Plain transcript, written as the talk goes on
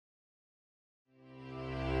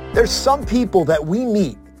There's some people that we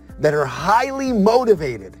meet that are highly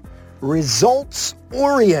motivated,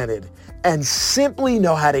 results-oriented, and simply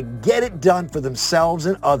know how to get it done for themselves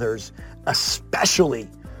and others, especially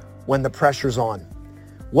when the pressure's on.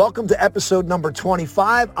 Welcome to episode number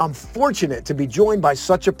 25. I'm fortunate to be joined by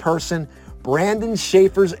such a person. Brandon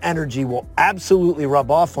Schaefer's energy will absolutely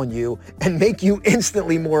rub off on you and make you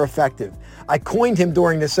instantly more effective. I coined him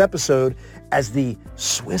during this episode as the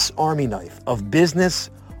Swiss Army knife of business,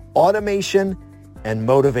 automation, and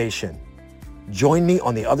motivation. Join me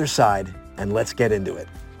on the other side and let's get into it.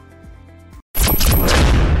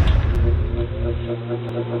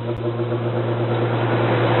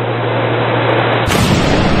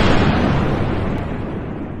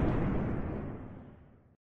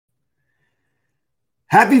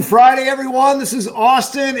 Happy Friday, everyone. This is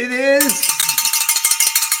Austin. It's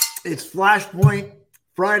Flashpoint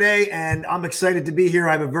Friday, and I'm excited to be here.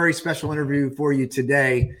 I have a very special interview for you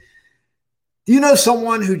today. Do you know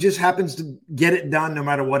someone who just happens to get it done no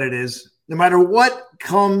matter what it is? No matter what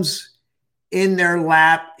comes in their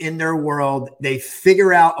lap, in their world, they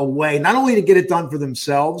figure out a way not only to get it done for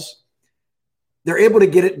themselves, they're able to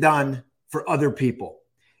get it done for other people,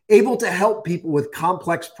 able to help people with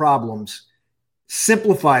complex problems,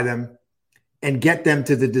 simplify them, and get them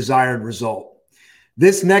to the desired result.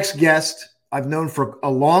 This next guest I've known for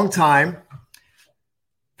a long time.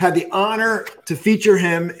 Had the honor to feature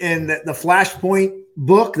him in the Flashpoint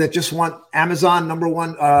book that just won Amazon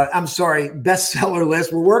bestseller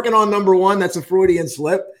list. We're working on number one. That's a Freudian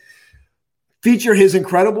slip. Feature his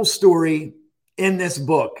incredible story in this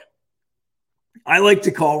book. I like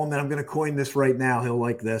to call him, and I'm going to coin this right now, he'll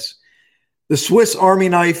like this, the Swiss Army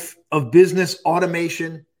knife of business,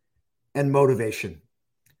 automation, and motivation.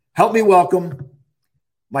 Help me welcome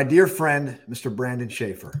my dear friend, Mr. Brandon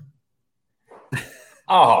Schaefer.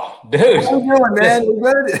 Oh, dude. How you doing, man? You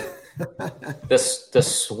good? The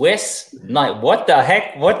Swiss knife. What the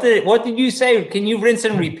heck? What did you say? Can you rinse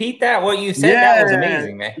and repeat that? What you said? Yeah, that was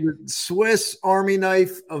amazing, man. The Swiss Army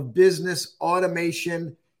knife of business,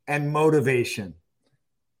 automation, and motivation.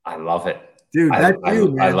 I love it. Dude, that's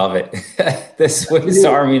you, man. I love it. The Swiss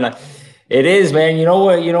Army knife. It is, man. You know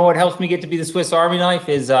what helps me get to be the Swiss Army knife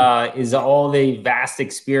is all the vast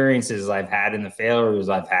experiences I've had and the failures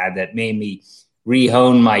I've had that made me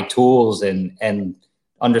re-hone my tools and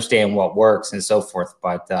understand what works and so forth.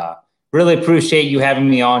 But really appreciate you having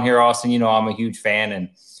me on here, Austin. You know, I'm a huge fan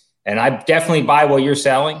and I definitely buy what you're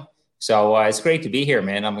selling. So it's great to be here,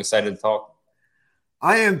 man. I'm excited to talk.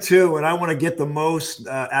 I am too, and I want to get the most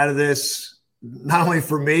out of this, not only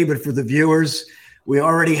for me, but for the viewers. We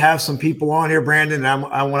already have some people on here, Brandon, and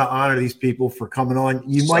I want to honor these people for coming on.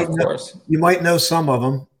 You might know some of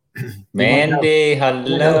them. Mandy,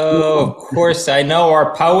 hello. Of course, I know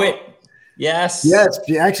our poet. Yes. Yes,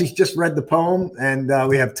 she actually just read the poem, and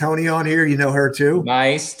we have Tony on here. You know her too.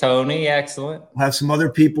 Nice, Tony. Excellent. We'll have some other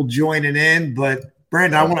people joining in, but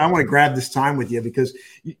Brandon, I want to grab this time with you because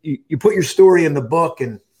you put your story in the book,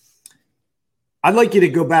 and I'd like you to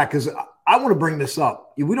go back because I want to bring this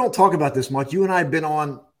up. We don't talk about this much. You and I have been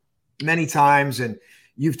on many times, and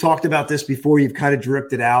you've talked about this before. You've kind of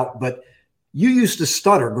drifted out, but you used to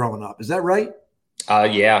stutter growing up. Is that right?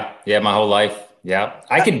 Yeah, my whole life. Yeah.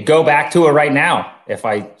 I could go back to it right now if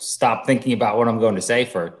I stop thinking about what I'm going to say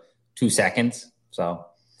for 2 seconds. So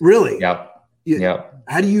really? Yep.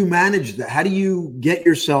 How do you manage that? How do you get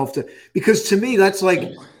yourself to, because to me, that's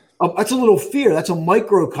like, that's a little fear. That's a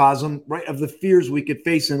microcosm, right, of the fears we could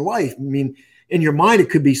face in life. I mean, in your mind, it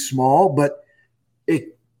could be small, but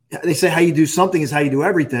they say how you do something is how you do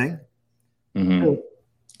everything. Mm-hmm. So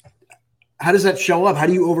how does that show up? How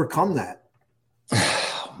do you overcome that?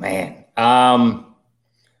 Oh, man.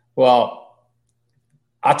 Well,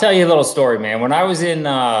 I'll tell you a little story, man. When I was in,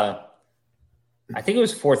 I think it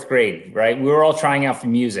was 4th grade, right? We were all trying out for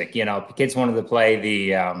music. You know, kids wanted to play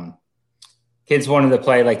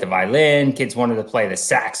like the violin. Kids wanted to play the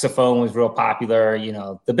saxophone was real popular. You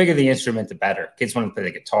know, the bigger the instrument, the better. Kids wanted to play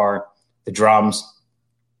the guitar, the drums.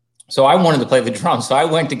 So I wanted to play the drums. So I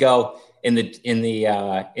went to go in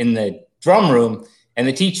the drum room, and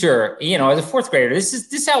the teacher, you know, as a 4th grader, this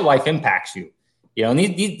is how life impacts you. You know, and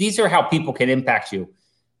these are how people can impact you.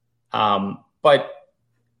 But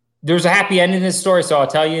there's a happy ending in this story. So I'll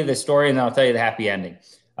tell you the story and then I'll tell you the happy ending.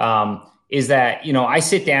 Is that, you know, I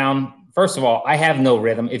sit down. First of all, I have no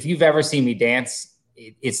rhythm. If you've ever seen me dance,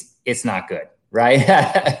 it's not good, right?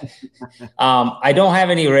 I don't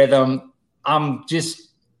have any rhythm. I'm just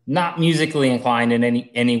not musically inclined in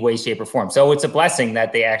any way, shape, or form. So it's a blessing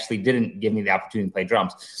that they actually didn't give me the opportunity to play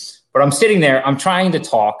drums. But I'm sitting there, I'm trying to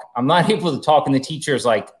talk. I'm not able to talk. And the teacher's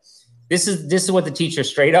like this is what the teacher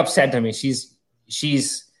straight up said to me. She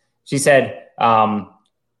said,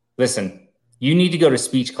 listen, you need to go to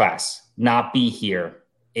speech class, not be here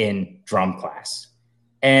in drum class.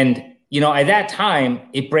 And, at that time,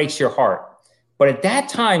 it breaks your heart. But at that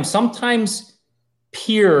time, sometimes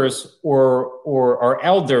peers or our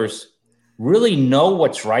elders really know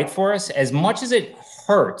what's right for us. As much as it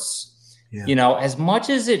hurts, as much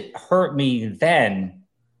as it hurt me then,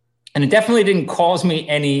 and it definitely didn't cause me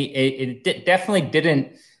it definitely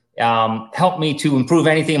didn't help me to improve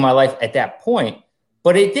anything in my life at that point.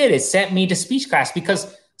 But it did. It sent me to speech class,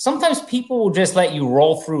 because sometimes people will just let you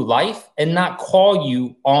roll through life and not call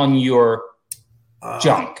you on your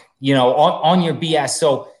junk, on your BS.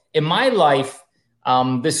 So in my life,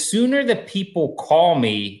 the sooner that people call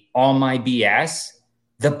me on my BS,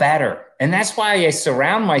 the better. And that's why I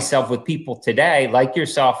surround myself with people today, like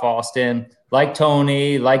yourself, Austin, like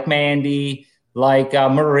Tony, like Mandy, like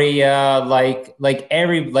Maria, like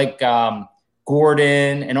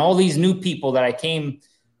Gordon, and all these new people that I came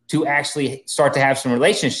to actually start to have some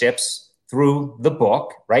relationships through the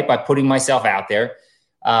book, right? By putting myself out there.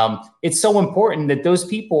 It's so important that those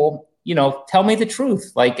people, tell me the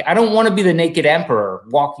truth. Like, I don't want to be the naked emperor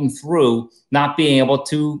walking through, not being able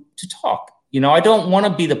to talk. I don't want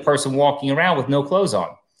to be the person walking around with no clothes on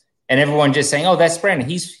and everyone just saying, oh, that's Brandon.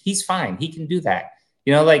 He's fine. He can do that.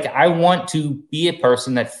 I want to be a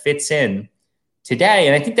person that fits in today.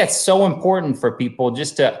 And I think that's so important for people,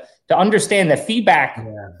 just to understand that feedback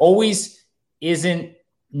always isn't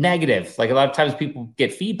negative. Like, a lot of times people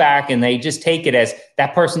get feedback and they just take it as,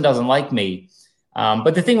 that person doesn't like me.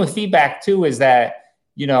 But the thing with feedback too is that,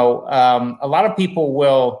 a lot of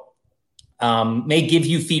people may give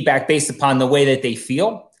you feedback based upon the way that they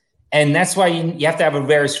feel. And that's why you have to have a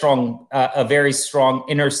very strong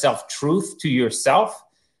inner self-truth to yourself,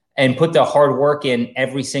 and put the hard work in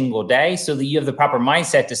every single day, so that you have the proper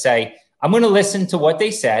mindset to say, I'm going to listen to what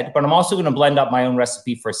they said, but I'm also going to blend up my own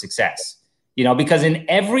recipe for success. Because in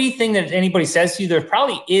everything that anybody says to you, there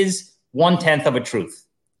probably is 1/10 of a truth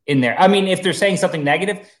in there. I mean, if they're saying something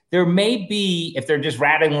negative, there may be, if they're just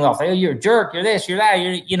rattling off, oh, you're a jerk, you're this, you're that,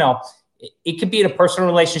 it could be in a personal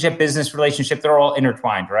relationship, business relationship, they're all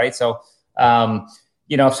intertwined, right? So,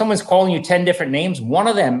 if someone's calling you 10 different names, one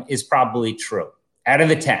of them is probably true out of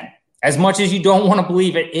the 10. As much as you don't want to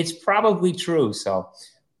believe it, it's probably true. So,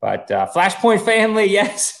 but Flashpoint family,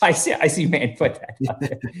 yes, I see man put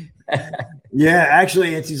that. Yeah,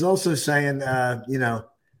 actually, and she's also saying,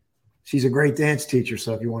 she's a great dance teacher.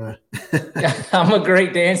 So if you want to, I'm a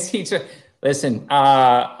great dance teacher. Listen,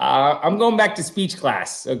 I'm going back to speech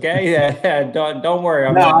class. Okay, don't worry.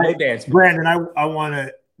 I'm not no dance. Brandon, I want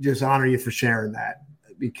to just honor you for sharing that,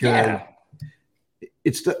 because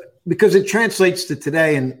because it translates to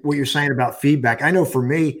today and what you're saying about feedback. I know for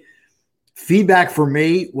me, feedback for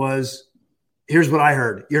me was, here's what I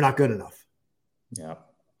heard: you're not good enough. Yeah,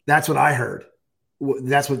 that's what I heard.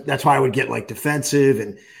 That's why I would get like defensive,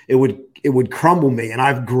 and it would crumble me. And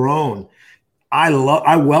I've grown.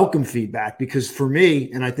 I welcome feedback, because for me,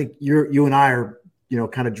 and I think you and I are,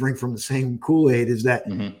 kind of drink from the same Kool-Aid, is that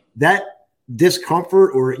that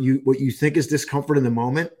discomfort, or what you think is discomfort in the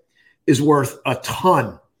moment, is worth a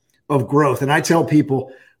ton of growth. And I tell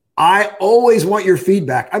people, I always want your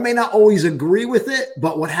feedback. I may not always agree with it,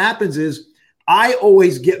 but what happens is I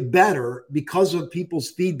always get better because of people's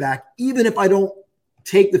feedback. Even if I don't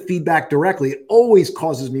take the feedback directly, it always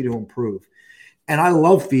causes me to improve. And I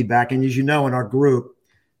love feedback. And as you know, in our group,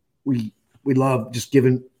 we love just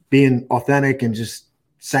being authentic and just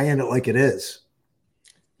saying it like it is.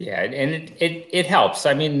 Yeah. And it helps.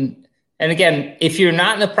 I mean, and again, if you're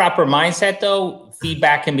not in the proper mindset, though,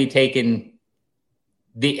 feedback can be taken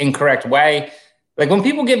the incorrect way. Like, when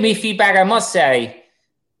people give me feedback, I must say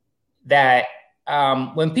that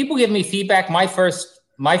when people give me feedback, my first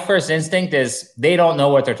instinct is they don't know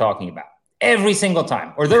what they're talking about every single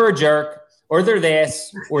time, or they're a jerk, or they're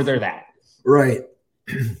this, or they're that. Right.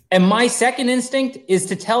 And my second instinct is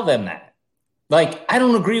to tell them that. Like, I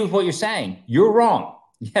don't agree with what you're saying. You're wrong.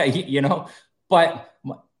 Yeah, But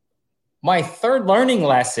my third learning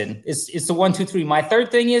lesson is the 1, 2, 3. My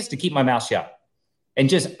third thing is to keep my mouth shut and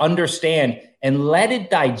just understand and let it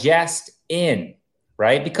digest in,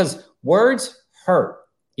 right? Because words hurt,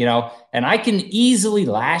 and I can easily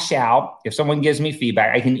lash out. If someone gives me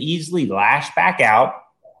feedback, I can easily lash back out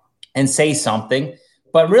and say something.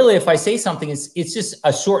 But really, if I say something, it's just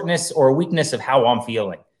a shortness or a weakness of how I'm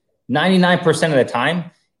feeling. 99% of the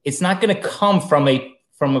time, it's not going to come from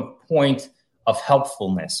a point of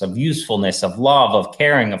helpfulness, of usefulness, of love, of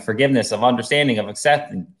caring, of forgiveness, of understanding, of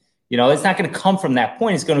accepting. It's not going to come from that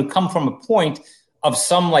point. It's going to come from a point of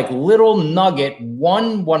some like little nugget,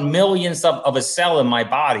 one millionth of a cell in my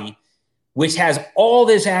body, which has all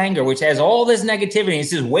this anger, which has all this negativity.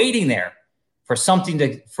 It's just waiting there for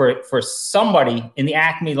something for somebody in the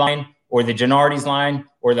Acme line or the Gennardi's line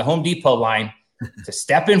or the Home Depot line to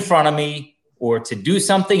step in front of me or to do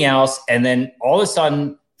something else. And then all of a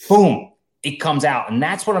sudden, boom, it comes out. And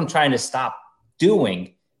that's what I'm trying to stop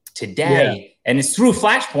doing today. Yeah. And it's through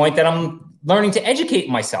Flashpoint that I'm learning to educate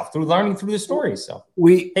myself through learning through the stories. So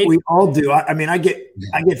we all do. I mean, I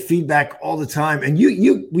get feedback all the time, and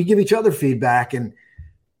we give each other feedback. And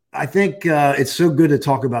I think it's so good to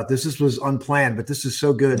talk about this. This was unplanned, but this is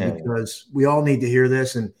so good because we all need to hear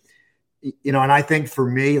this. And, you know, and I think for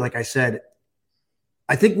me, like I said,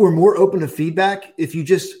 I think we're more open to feedback if you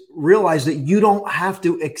just realize that you don't have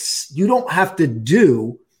to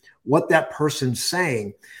do what that person's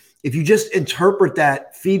saying. If you just interpret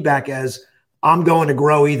that feedback as, I'm going to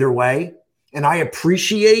grow either way, and I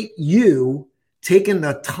appreciate you taking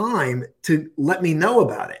the time to let me know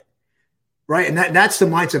about it, right? And that's the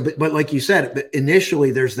mindset. But like you said,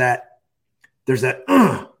 initially there's that,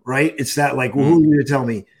 right? It's that like, well, who are you to tell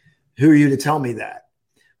me? Who are you to tell me that?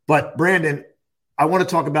 But Brandon, I want to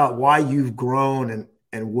talk about why you've grown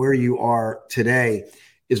and where you are today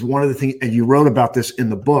is one of the things, and you wrote about this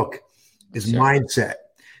in the book, is mindset.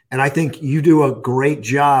 And I think you do a great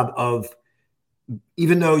job of,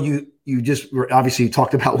 even though you just obviously you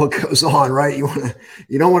talked about what goes on, right? You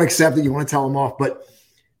don't want to accept it. You want to tell them off, but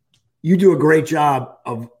you do a great job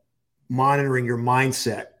of monitoring your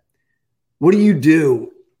mindset. What do you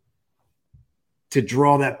do to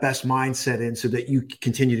draw that best mindset in so that you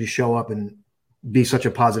continue to show up and be such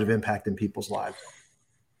a positive impact in people's lives?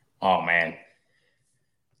 Oh man,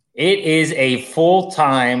 it is a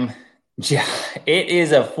full-time job. It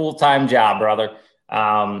is a full-time job, brother.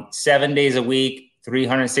 7 days a week,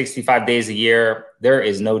 365 days a year. There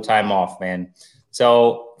is no time off, man.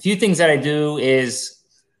 So a few things that I do is,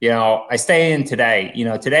 you know, I stay in today. You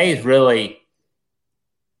know, today is really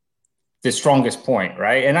the strongest point,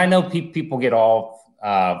 right? And I know people get all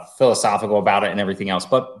philosophical about it and everything else,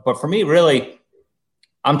 but for me, really,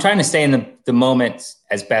 I'm trying to stay in the moment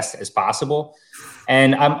as best as possible.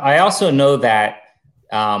 And I also know that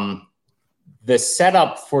the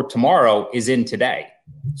setup for tomorrow is in today.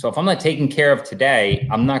 So if I'm not taking care of today,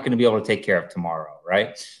 I'm not going to be able to take care of tomorrow,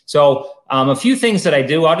 right? So a few things that I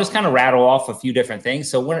do, I'll just kind of rattle off a few different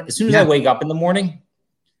things. So as soon as I wake up in the morning,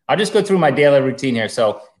 I'll just go through my daily routine here.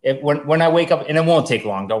 So when I wake up, and it won't take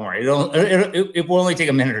long, don't worry. It will only take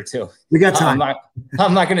a minute or two. We got time.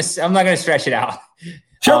 I'm not going to stretch it out.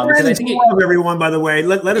 Show Brandon some love, everyone, by the way.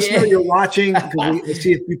 Let us know you're watching, because we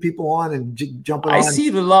see a few people on and jumping on. I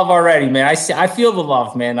see the love already, man. I feel the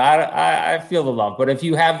love, man. I feel the love. But if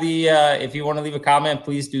you have if you want to leave a comment,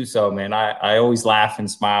 please do so, man. I always laugh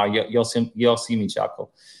and smile. You'll see me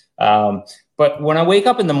chuckle. But when I wake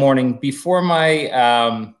up in the morning, before my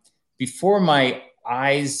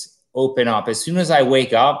eyes open up, as soon as I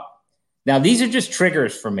wake up, now these are just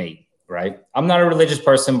triggers for me, right? I'm not a religious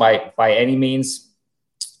person by any means.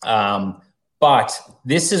 But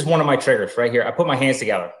this is one of my triggers right here. I put my hands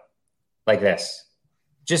together like this,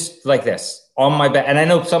 just like this on my back. And I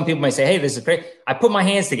know some people might say, hey, this is great. I put my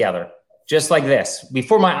hands together just like this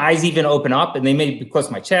before my eyes even open up, and they may be close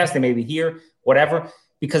to my chest. They may be here, whatever,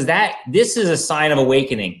 because this is a sign of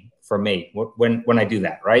awakening for me when I do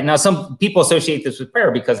that. Right now, some people associate this with prayer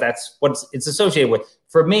because that's what it's associated with.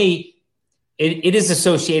 For me, it is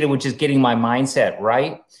associated with just getting my mindset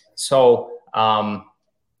right. So,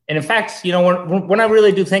 and in fact, you know, when I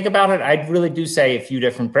really do think about it, I really do say a few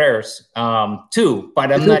different prayers, too.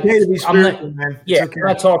 But I'm not talking. Yeah,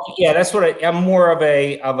 that's what I'm more of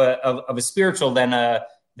a spiritual than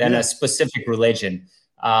a specific religion.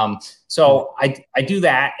 So I do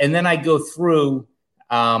that, and then I go through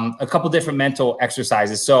a couple different mental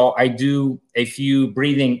exercises. So I do a few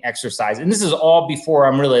breathing exercises, and this is all before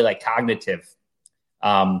I'm really like cognitive,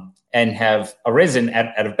 and have arisen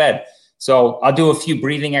out of bed. So I'll do a few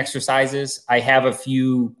breathing exercises. I have a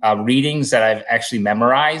few readings that I've actually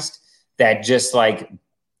memorized that just like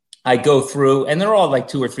I go through, and they're all like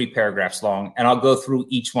 2 or 3 paragraphs long, and I'll go through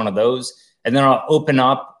each one of those, and then I'll open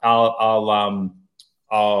up. I'll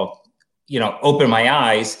open my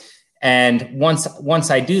eyes, and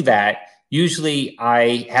once I do that, usually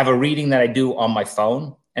I have a reading that I do on my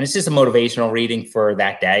phone, and it's just a motivational reading for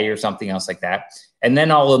that day or something else like that, and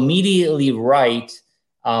then I'll immediately write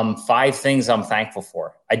 5 things I'm thankful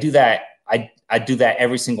for. I do that. I do that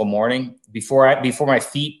every single morning before my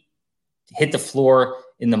feet hit the floor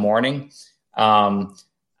in the morning.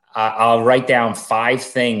 I'll write down 5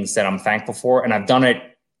 things that I'm thankful for, and I've done it,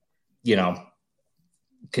 you know,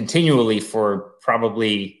 continually for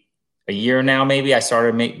probably a year now. Maybe I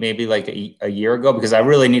started maybe like a year ago because I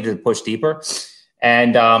really needed to push deeper.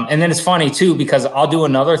 And then it's funny too, because I'll do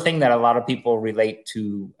another thing that a lot of people relate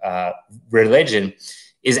to religion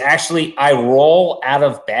is actually I roll out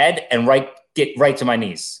of bed and get right to my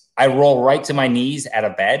knees. I roll right to my knees out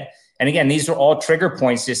of bed. And again, these are all trigger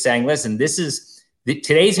points just saying, listen,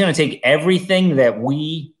 today's going to take everything that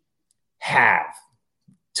we have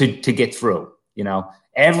to get through,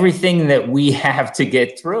 everything that we have to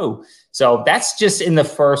get through. So that's just in the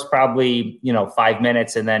first probably, 5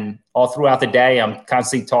 minutes. And then all throughout the day, I'm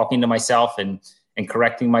constantly talking to myself and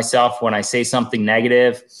correcting myself when I say something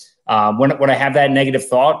negative. When I have that negative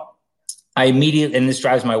thought, I immediately, and this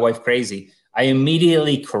drives my wife crazy, I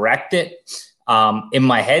immediately correct it in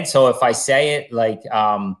my head. So if I say it like,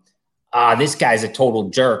 this guy's a total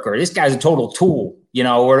jerk, or this guy's a total tool,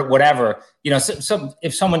 or whatever, so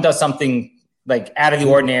if someone does something like out of the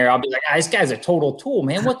ordinary, I'll be like, this guy's a total tool,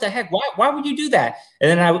 man. What the heck? Why would you do that?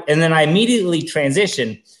 And then I immediately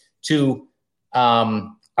transition to,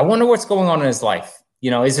 I wonder what's going on in his life.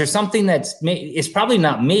 Is there something it's probably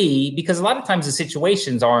not me, because a lot of times the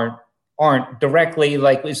situations aren't directly,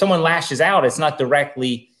 like if someone lashes out, it's not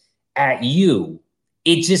directly at you.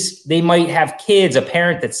 They might have kids, a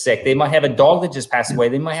parent that's sick. They might have a dog that just passed away.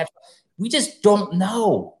 We just don't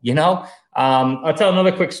know, I'll tell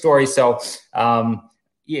another quick story. So, I'm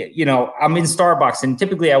in Starbucks, and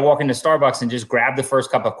typically I walk into Starbucks and just grab the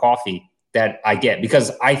first cup of coffee that I get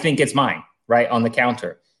because I think it's mine, right, on the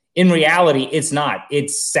counter. In reality, it's not.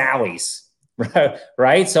 It's Sally's,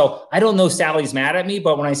 right? So I don't know Sally's mad at me,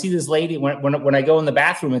 but when I see this lady, when I go in the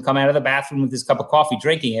bathroom and come out of the bathroom with this cup of coffee,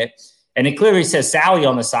 drinking it, and it clearly says Sally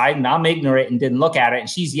on the side, and I'm ignorant and didn't look at it, and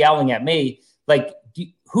she's yelling at me, like,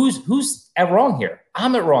 who's at wrong here?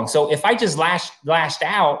 I'm at wrong. So if I just lashed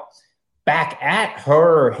out back at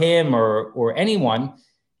her or him or anyone,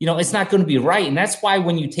 it's not going to be right. And that's why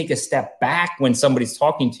when you take a step back when somebody's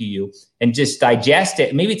talking to you and just digest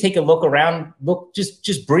it, maybe take a look around,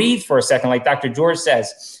 just breathe for a second. Like Dr. George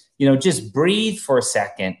says, just breathe for a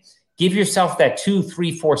second, give yourself that 2,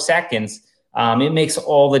 3, 4 seconds. It makes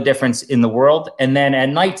all the difference in the world. And then at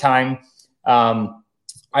nighttime,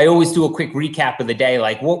 I always do a quick recap of the day.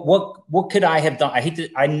 Like what could I have done?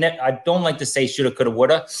 I don't like to say shoulda, coulda,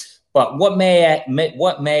 woulda. But what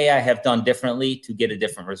may I have done differently to get a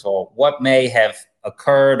different result? What may have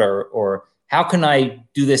occurred, or how can I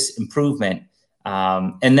do this improvement?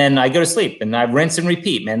 And then I go to sleep and I rinse and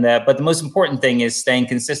repeat, man. But the most important thing is staying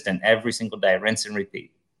consistent every single day, rinse and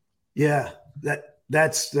repeat. Yeah,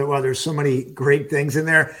 there's so many great things in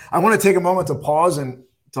there. I want to take a moment to pause and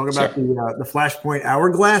talk about the Flashpoint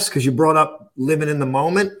Hourglass, because you brought up living in the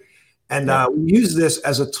moment. And we use this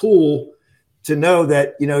as a tool to know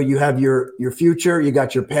that, you have your future, you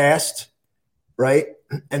got your past, right?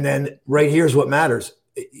 And then right here is what matters.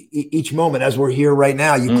 Each moment, as we're here right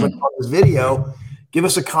now, you click on this video, give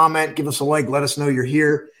us a comment, give us a like, let us know you're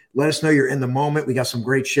here. Let us know you're in the moment. We got some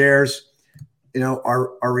great shares.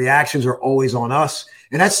 Our reactions are always on us.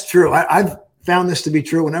 And that's true. I've found this to be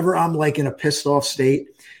true. Whenever I'm like in a pissed off state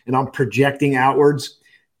and I'm projecting outwards,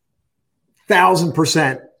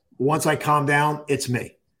 1000%, once I calm down, it's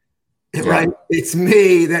me. Right. It's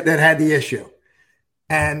me that had the issue.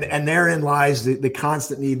 And therein lies the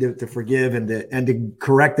constant need to forgive and to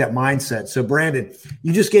correct that mindset. So Brandon,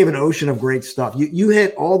 you just gave an ocean of great stuff. You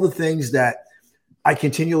hit all the things that I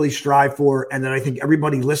continually strive for, and that I think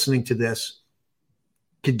everybody listening to this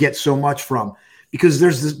could get so much from, because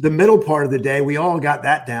there's the middle part of the day. We all got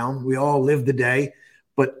that down. We all live the day,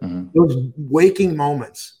 but those waking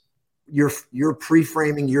moments, you're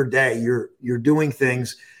pre-framing your day. You're doing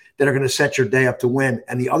things that are going to set your day up to win.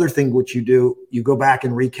 And the other thing which you do, you go back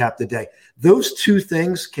and recap the day. Those two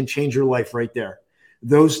things can change your life right there.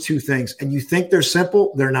 Those two things. And you think they're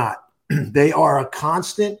simple, they're not. They are a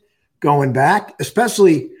constant going back,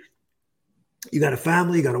 especially you got a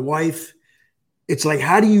family, you got a wife. It's like,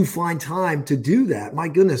 how do you find time to do that? My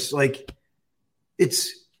goodness. Like,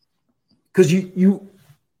 it's because you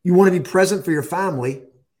want to be present for your family,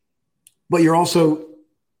 but you're also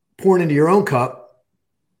pouring into your own cup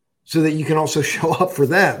so that you can also show up for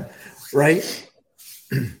them, right?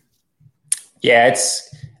 Yeah,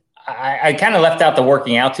 I kind of left out the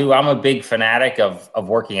working out too. I'm a big fanatic of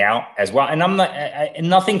working out as well, and I'm not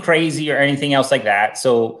nothing crazy or anything else like that.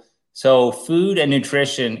 So food and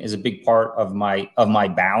nutrition is a big part of my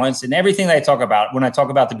balance, and everything that I talk about. When I talk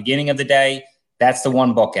about the beginning of the day, that's the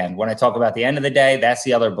one bookend. When I talk about the end of the day, that's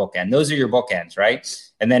the other bookend. Those are your bookends, right?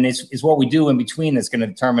 And then it's what we do in between that's going to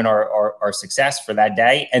determine our success for that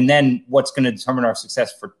day. And then what's going to determine our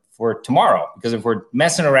success for tomorrow. Because if we're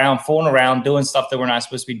messing around, fooling around, doing stuff that we're not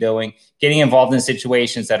supposed to be doing, getting involved in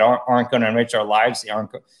situations that aren't going to enrich our lives,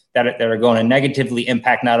 that are going to negatively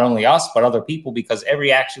impact not only us, but other people, because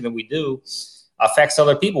every action that we do affects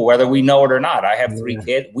other people, whether we know it or not. I have 3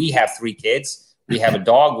 kids. We have 3 kids. We have a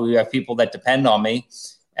dog. We have people that depend on me.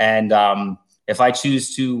 And if I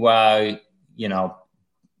choose to,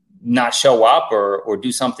 not show up or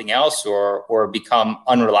do something else or become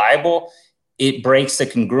unreliable, it breaks the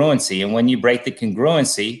congruency. And when you break the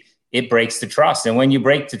congruency, it breaks the trust. And when you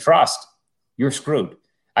break the trust, you're screwed.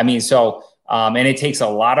 I mean, and it takes a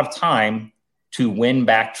lot of time to win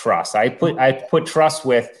back trust. I put trust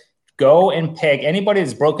with, go and pick anybody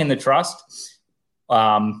that's broken the trust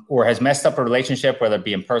or has messed up a relationship, whether it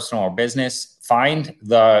be in personal or business. Find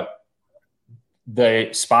the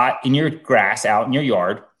spot in your grass out in your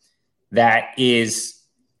yard that is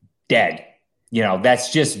dead.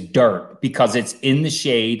 That's just dirt because it's in the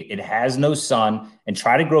shade. It has no sun, and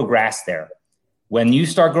try to grow grass there. When you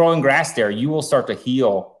start growing grass there, you will start to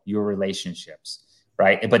heal your relationships,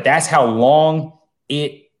 right? But that's how long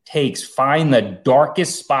it takes. Find the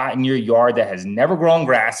darkest spot in your yard that has never grown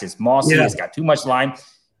grass. It's mossy. Yeah. It's got too much lime.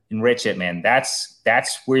 Enrich it, man. That's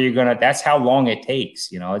where that's how long it takes.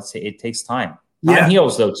 It takes time. Time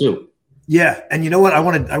heals though too. Yeah, and you know what? I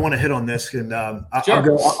want to hit on this, and sure.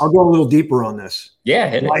 I'll go a little deeper on this. Yeah,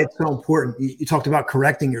 hit why it's so important. You talked about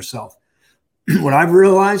correcting yourself. What I've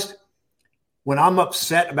realized, when I'm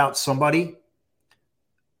upset about somebody,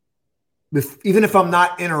 even if I'm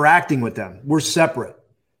not interacting with them, we're separate.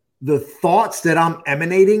 The thoughts that I'm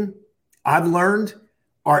emanating, I've learned,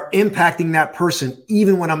 are impacting that person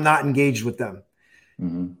even when I'm not engaged with them.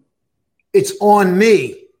 Mm-hmm. It's on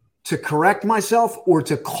me to correct myself or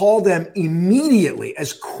to call them immediately,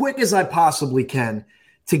 as quick as I possibly can,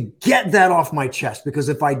 to get that off my chest. Because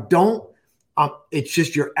if I don't, it's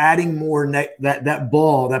just you're adding more that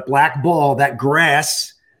ball, that black ball, that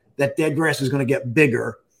grass, that dead grass is going to get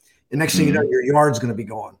bigger. And next thing you know, your yard's going to be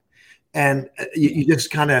gone. And you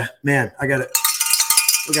just kind of, man,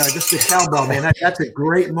 just the cowbell, man. That's a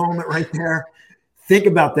great moment right there. Think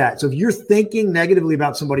about that. So if you're thinking negatively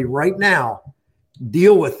about somebody right now,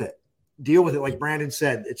 deal with it. Like Brandon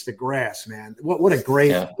said, it's the grass, man. What a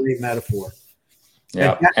great metaphor.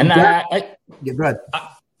 Yeah. Go ahead.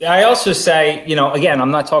 I also say, again,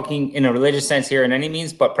 I'm not talking in a religious sense here in any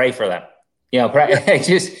means, but pray for them.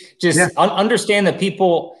 Understand that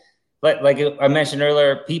people, like I mentioned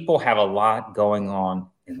earlier, people have a lot going on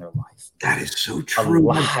in their life. That is so true.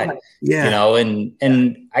 A lot. Yeah.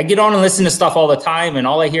 And I get on and listen to stuff all the time, and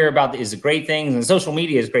all I hear about is the great things, and social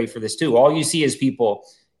media is great for this too. All you see is people,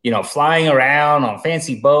 flying around on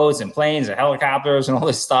fancy boats and planes and helicopters and all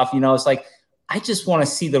this stuff. It's like, I just want to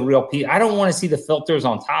see the real people. I don't want to see the filters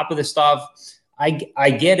on top of the stuff. I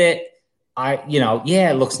get it.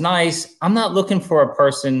 It looks nice. I'm not looking for a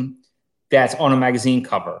person that's on a magazine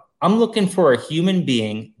cover. I'm looking for a human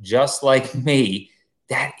being just like me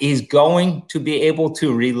that is going to be able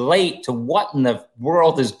to relate to what in the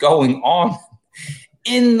world is going on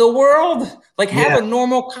in the world. Like, have a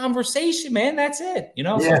normal conversation, man. That's it.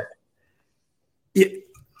 Yeah.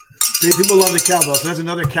 People love the cowbell. So that's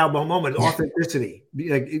another cowbell moment. Authenticity,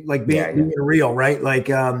 like being real, right? Like,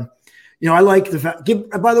 I like the fact.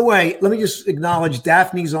 By the way, let me just acknowledge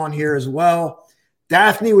Daphne's on here as well.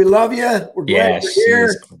 Daphne, we love you. We're glad you're here.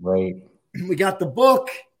 She's great. We got the book.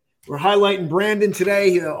 We're highlighting Brandon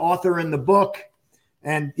today, the author in the book.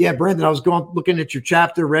 And Brandon, I was looking at your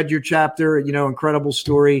chapter, read your chapter, incredible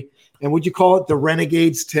story. And would you call it The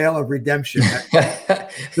Renegade's Tale of Redemption?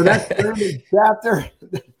 So that's Brandon's chapter.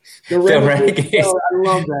 The Renegade. I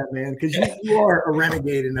love that, man, because you are a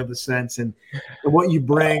renegade in a sense, and what you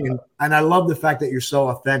bring. And I love the fact that you're so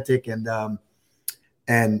authentic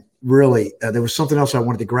and really, there was something else I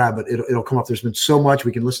wanted to grab, but it'll come up. There's been so much.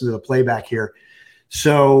 We can listen to the playback here.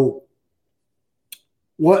 So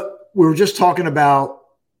what we were just talking about,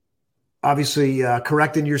 obviously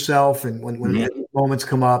correcting yourself, and when moments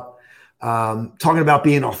come up, talking about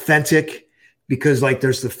being authentic, because like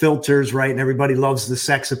there's the filters, right? And everybody loves the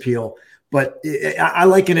sex appeal, but I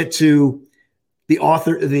liken it to the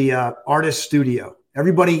artist studio.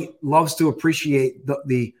 Everybody loves to appreciate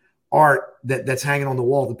the art that's hanging on the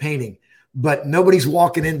wall, the painting, but nobody's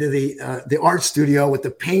walking into the art studio with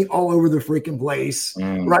the paint all over the freaking place,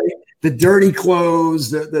 right? The dirty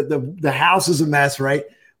clothes, the house is a mess, right?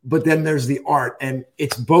 But then there's the art, and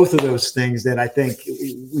it's both of those things that I think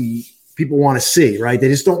people want to see, right? They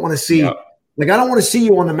just don't want to see, like, I don't want to see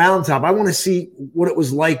you on the mountaintop. I want to see what it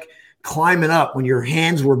was like climbing up when your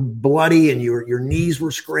hands were bloody and your knees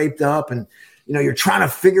were scraped up, and you're trying to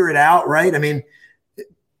figure it out, right? I mean,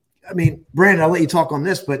 I mean, Brandon, I'll let you talk on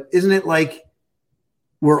this, but isn't it like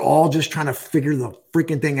we're all just trying to figure the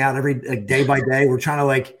freaking thing out every day by day? We're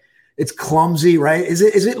trying to it's clumsy, right? Is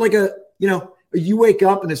it like you wake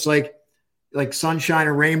up and it's like sunshine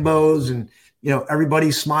and rainbows and,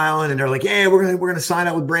 everybody's smiling and they're like, yeah, we're going to sign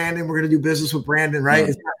up with Brandon. We're going to do business with Brandon. Right.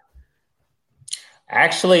 Mm-hmm.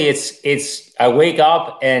 Actually, it's I wake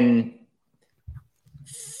up and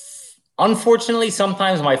unfortunately,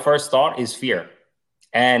 sometimes my first thought is fear.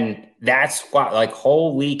 And that's why,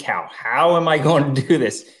 holy cow, how am I going to do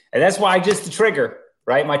this? And that's why the trigger,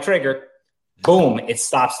 right? My trigger, boom, it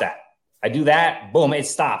stops that. I do that, boom, it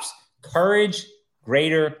stops. Courage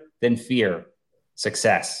greater than fear,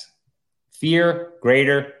 success. Fear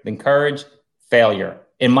greater than courage, failure.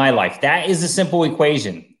 In my life, that is a simple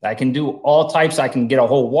equation. I can do all types. I can get a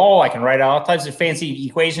whole wall. I can write all types of fancy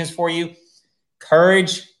equations for you.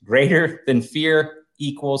 Courage greater than fear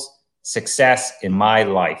equals success in my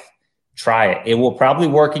life. Try it. It will probably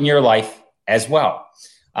work in your life as well.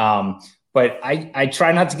 But I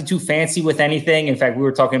try not to get too fancy with anything. In fact, we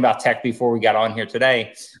were talking about tech before we got on here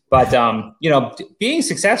today. But, being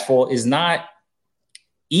successful is not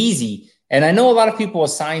easy. And I know a lot of people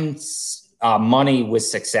assign money with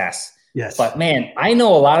success. Yes. But, man, I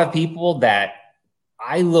know a lot of people that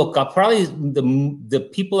I look up, probably the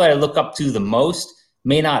people that I look up to the most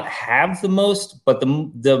may not have the most, but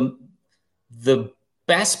the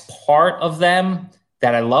best part of them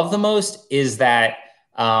that I love the most is that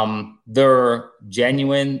they're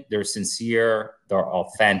genuine, they're sincere, they're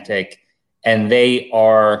authentic, and they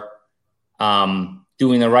are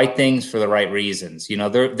doing the right things for the right reasons.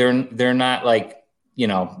 They're not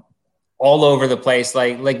all over the place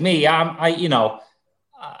like me. I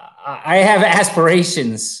have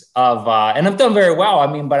aspirations of, and I've done very well.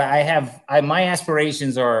 I mean, but my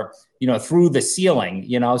aspirations are, through the ceiling,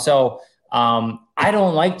 so I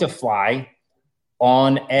don't like to fly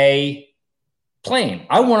on a plane.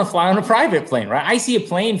 I want to fly on a private plane, right? I see a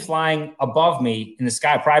plane flying above me in the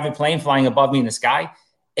sky, a private plane flying above me in the sky,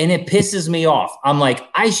 and it pisses me off. I'm like,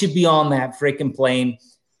 I should be on that freaking plane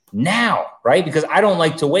now, right? Because I don't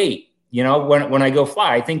like to wait, when I go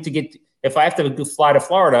fly. I think if I have to fly to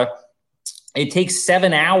Florida, it takes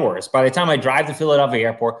 7 hours. By the time I drive to Philadelphia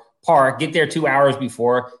airport, park, get there 2 hours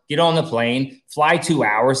before, get on the plane, fly 2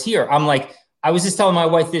 hours here. I'm like, I was just telling my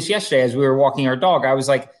wife this yesterday as we were walking our dog. I was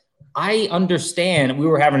like, I understand. We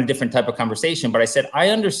were having a different type of conversation, but I said, I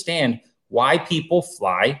understand why people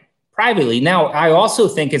fly privately. Now, I also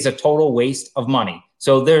think it's a total waste of money.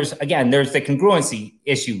 So there's the congruency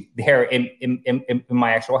issue there in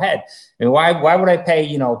my actual head. I mean, why would I pay,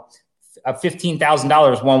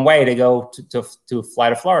 $15,000 one way to go to fly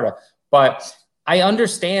to Florida? But I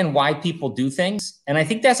understand why people do things. And I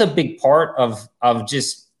think that's a big part of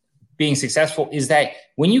just being successful, is that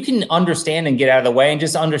when you can understand and get out of the way and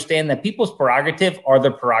just understand that people's prerogative are their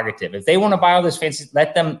prerogative. If they want to buy all this fancy,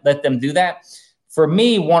 let them do that. For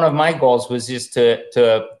me, one of my goals was just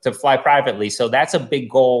to fly privately. So that's a big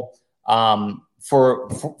goal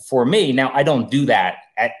for me. Now, I don't do that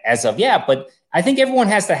as of yet, but I think everyone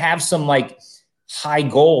has to have some high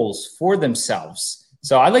goals for themselves.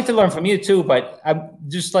 So I'd like to learn from you too, but I'm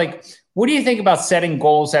just what do you think about setting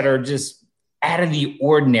goals that are just out of the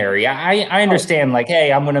ordinary? I understand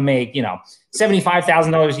hey, I'm going to make,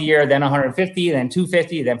 $75,000 a year, then 150, then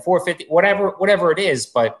 250, then 450, whatever it is.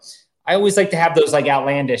 But I always like to have those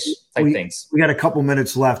outlandish type things. We got a couple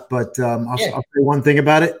minutes left, but I'll say one thing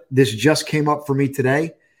about it. This just came up for me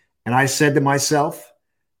today. And I said to myself,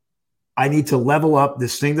 I need to level up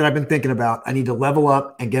this thing that I've been thinking about. I need to level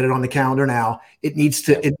up and get it on the calendar now. It needs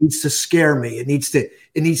to scare me. It needs to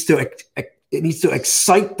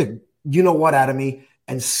excite the what out of me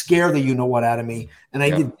and scare the what out of me. And I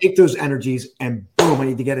need to take those energies and boom, I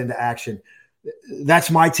need to get into action.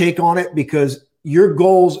 That's my take on it, because your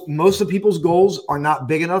goals, most of people's goals are not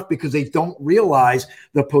big enough because they don't realize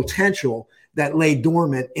the potential that lay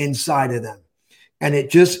dormant inside of them. And it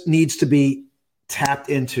just needs to be tapped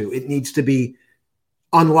into. It needs to be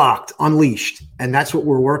unlocked, unleashed. And that's what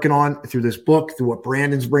we're working on through this book, through what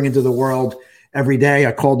Brandon's bringing to the world every day.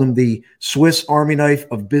 I called him the Swiss Army knife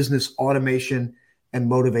of business automation and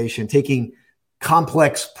motivation, taking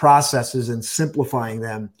complex processes and simplifying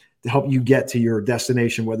them to help you get to your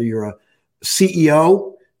destination, whether you're a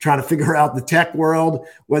CEO trying to figure out the tech world,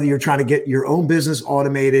 whether you're trying to get your own business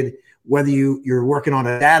automated, whether you're working on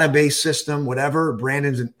a database system, whatever.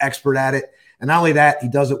 Brandon's an expert at it. And not only that, he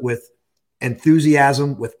does it with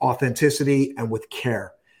enthusiasm, with authenticity, and with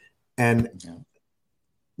care. And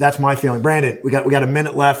that's my feeling. Brandon, we got a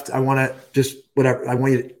minute left. I want you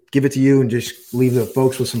to give it to you and just leave the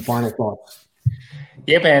folks with some final thoughts.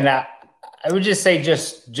 Yeah, man. I would just say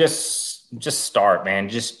just start, man.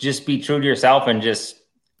 Just be true to yourself and just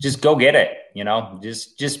go get it. You know,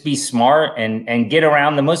 just be smart and get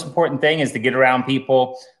around. The most important thing is to get around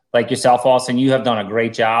people like yourself, Austin. You have done a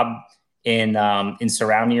great job in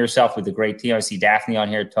surrounding yourself with a great team. I see Daphne on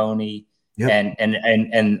here, Tony, yep.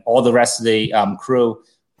 and all the rest of the crew.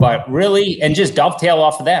 But really, and just dovetail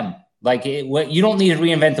off of them. Like you don't need to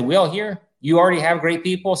reinvent the wheel here. You already have great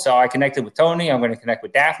people. So I connected with Tony. I'm going to connect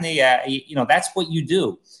with Daphne. You know, that's what you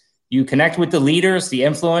do. You connect with the leaders, the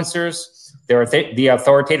influencers, the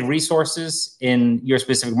authoritative resources in your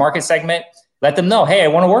specific market segment. Let them know, hey, I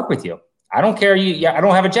want to work with you. I don't care. I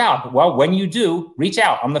don't have a job. Well, when you do, reach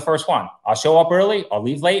out. I'm the first one. I'll show up early. I'll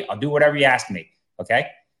leave late. I'll do whatever you ask me. Okay.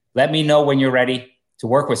 Let me know when you're ready to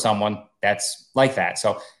work with someone that's like that.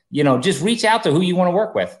 So, you know, just reach out to who you want to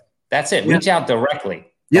work with. That's it. Reach out directly.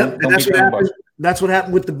 Yep. And that's what happened. That's what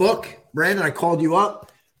happened with the book, Brandon. I called you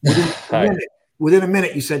up. Within a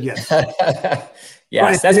minute, you said yes. Yes,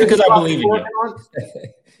 right. That's because I believe in you.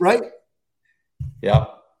 Right? Yeah.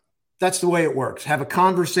 That's the way it works. Have a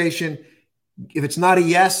conversation. If it's not a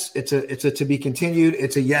yes, it's a to be continued.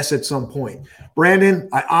 It's a yes at some point. Brandon,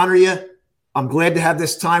 I honor you. I'm glad to have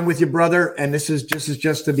this time with you, brother. And this is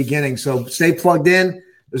just the beginning. So stay plugged in.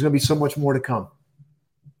 There's going to be so much more to come.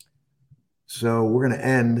 So we're going to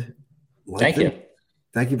end. Thank you.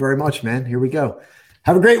 Thank you very much, man. Here we go.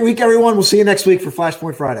 Have a great week, everyone. We'll see you next week for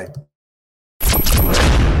Flashpoint Friday.